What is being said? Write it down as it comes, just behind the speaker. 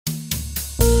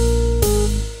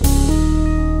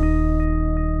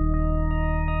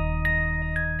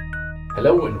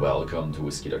Hello and welcome to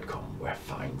Whisky.com, where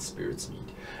fine spirits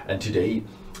meet. And today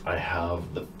I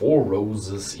have the Four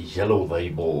Roses yellow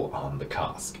label on the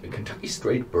cask, a Kentucky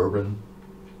straight bourbon.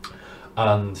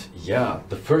 And yeah,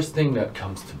 the first thing that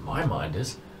comes to my mind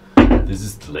is, this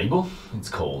is the label. It's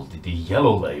called the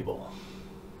yellow label.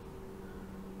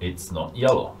 It's not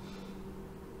yellow.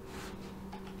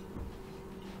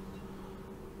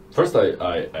 First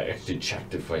I actually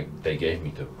checked if they gave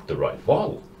me the right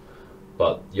bottle.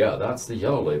 But yeah, that's the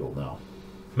yellow label now.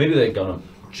 Maybe they're gonna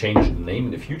change the name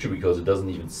in the future because it doesn't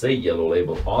even say yellow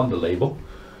label on the label.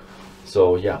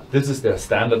 So yeah, this is their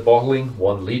standard bottling,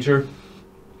 1 liter.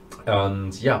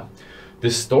 And yeah,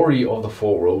 the story of the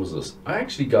Four Roses. I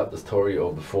actually got the story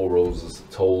of the Four Roses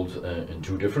told in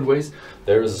 2 different ways.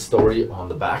 There is a story on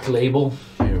the back label,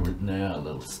 here written there, a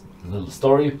little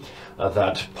story,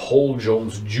 that Paul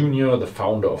Jones Jr., the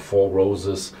founder of Four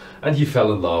Roses, and he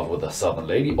fell in love with a southern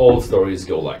lady. All stories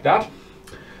go like that.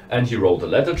 And he wrote a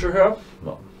letter to her,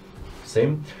 well,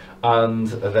 same. And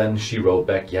then she wrote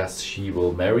back, yes, she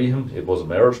will marry him. It was a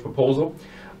marriage proposal.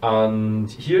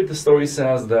 And here the story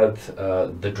says that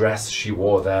the dress she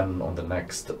wore then on the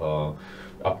next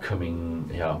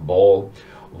upcoming ball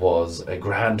was a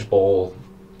grand ball,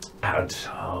 had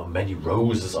many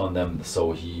roses on them,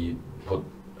 so he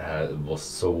was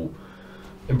so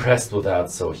impressed with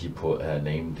that, so he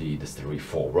named the distillery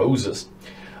Four Roses.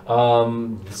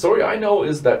 The story I know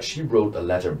is that she wrote a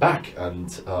letter back, and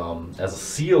as a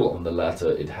seal on the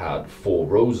letter it had 4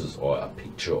 roses, or a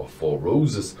picture of 4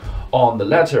 roses on the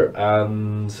letter,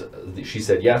 and she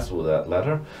said yes with that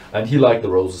letter, and he liked the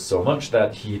roses so much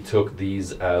that he took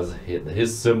these as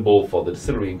his symbol for the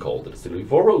distillery and called the distillery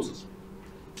Four Roses.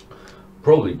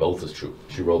 Probably both is true.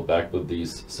 She wrote back with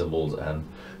these symbols and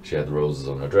she had the roses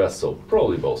on her dress, so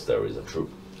probably both stories are true.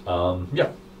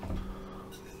 Yeah,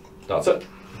 that's it.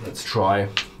 Let's try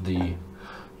the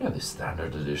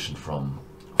standard edition from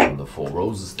the Four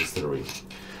Roses distillery.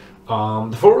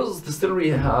 The Four Roses distillery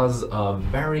has a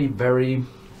very, very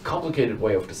complicated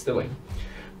way of distilling,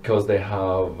 because they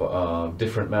have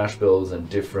different mash bills and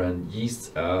different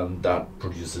yeasts, and that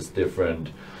produces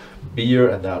different beer,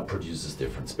 and that produces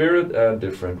different spirit and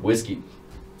different whiskey.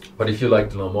 But if you'd like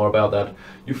to know more about that,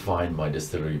 you find my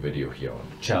distillery video here on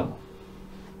the channel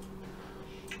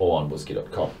or on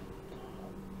Whisky.com.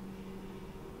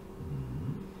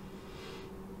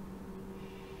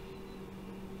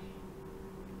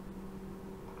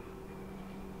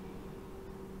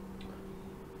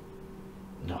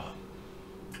 No,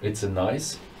 it's a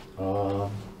nice,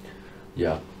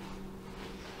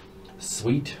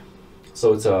 sweet.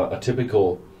 So it's a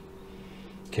typical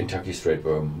Kentucky straight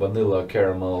bourbon, vanilla,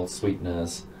 caramel,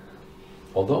 sweetness.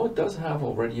 Although it does have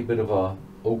already a bit of a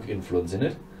oak influence in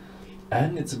it,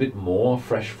 and it's a bit more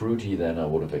fresh fruity than I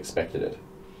would have expected it.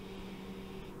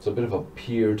 So a bit of a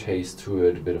pear taste to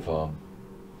it, a bit of a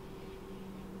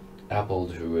apple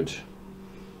to it,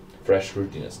 fresh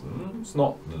fruitiness.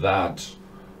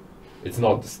 It's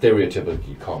not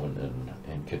stereotypically common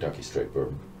in Kentucky straight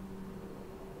bourbon.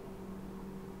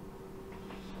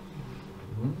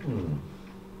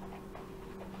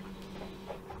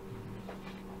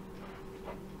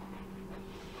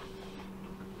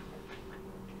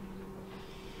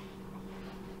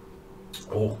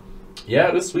 Oh, yeah,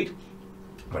 it is sweet,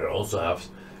 but it also has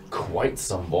quite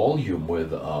some volume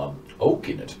with oak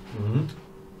in it.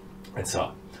 It's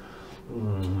a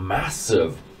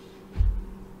massive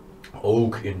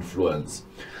oak influence.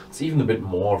 It's even a bit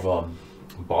more of a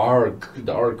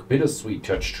dark, bittersweet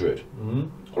touch to it.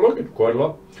 I like it quite a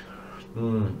lot.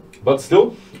 But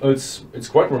still, it's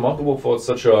quite remarkable for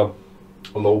such a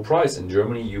low price. In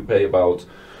Germany, you pay about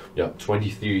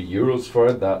 23 euros for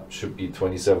it. That should be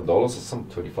 $27 or some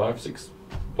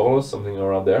 $6, something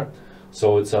around there.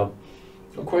 So it's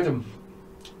quite a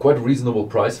reasonable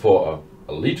price for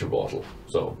a liter bottle.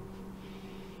 So.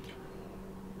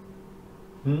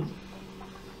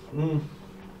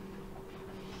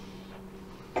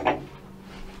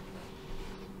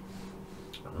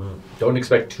 Don't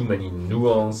expect too many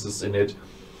nuances in it.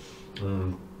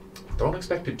 Don't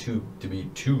expect it to be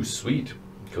too sweet,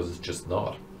 because it's just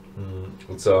not.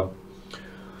 It's a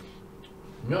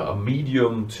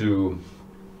medium to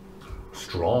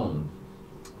strong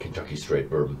Kentucky straight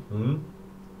bourbon.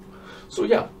 So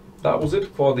yeah, that was it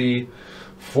for the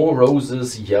Four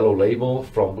Roses yellow label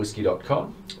from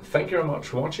Whisky.com. Thank you very much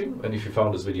for watching, and if you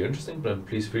found this video interesting, then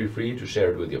please feel free to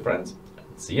share it with your friends.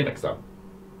 See you next time.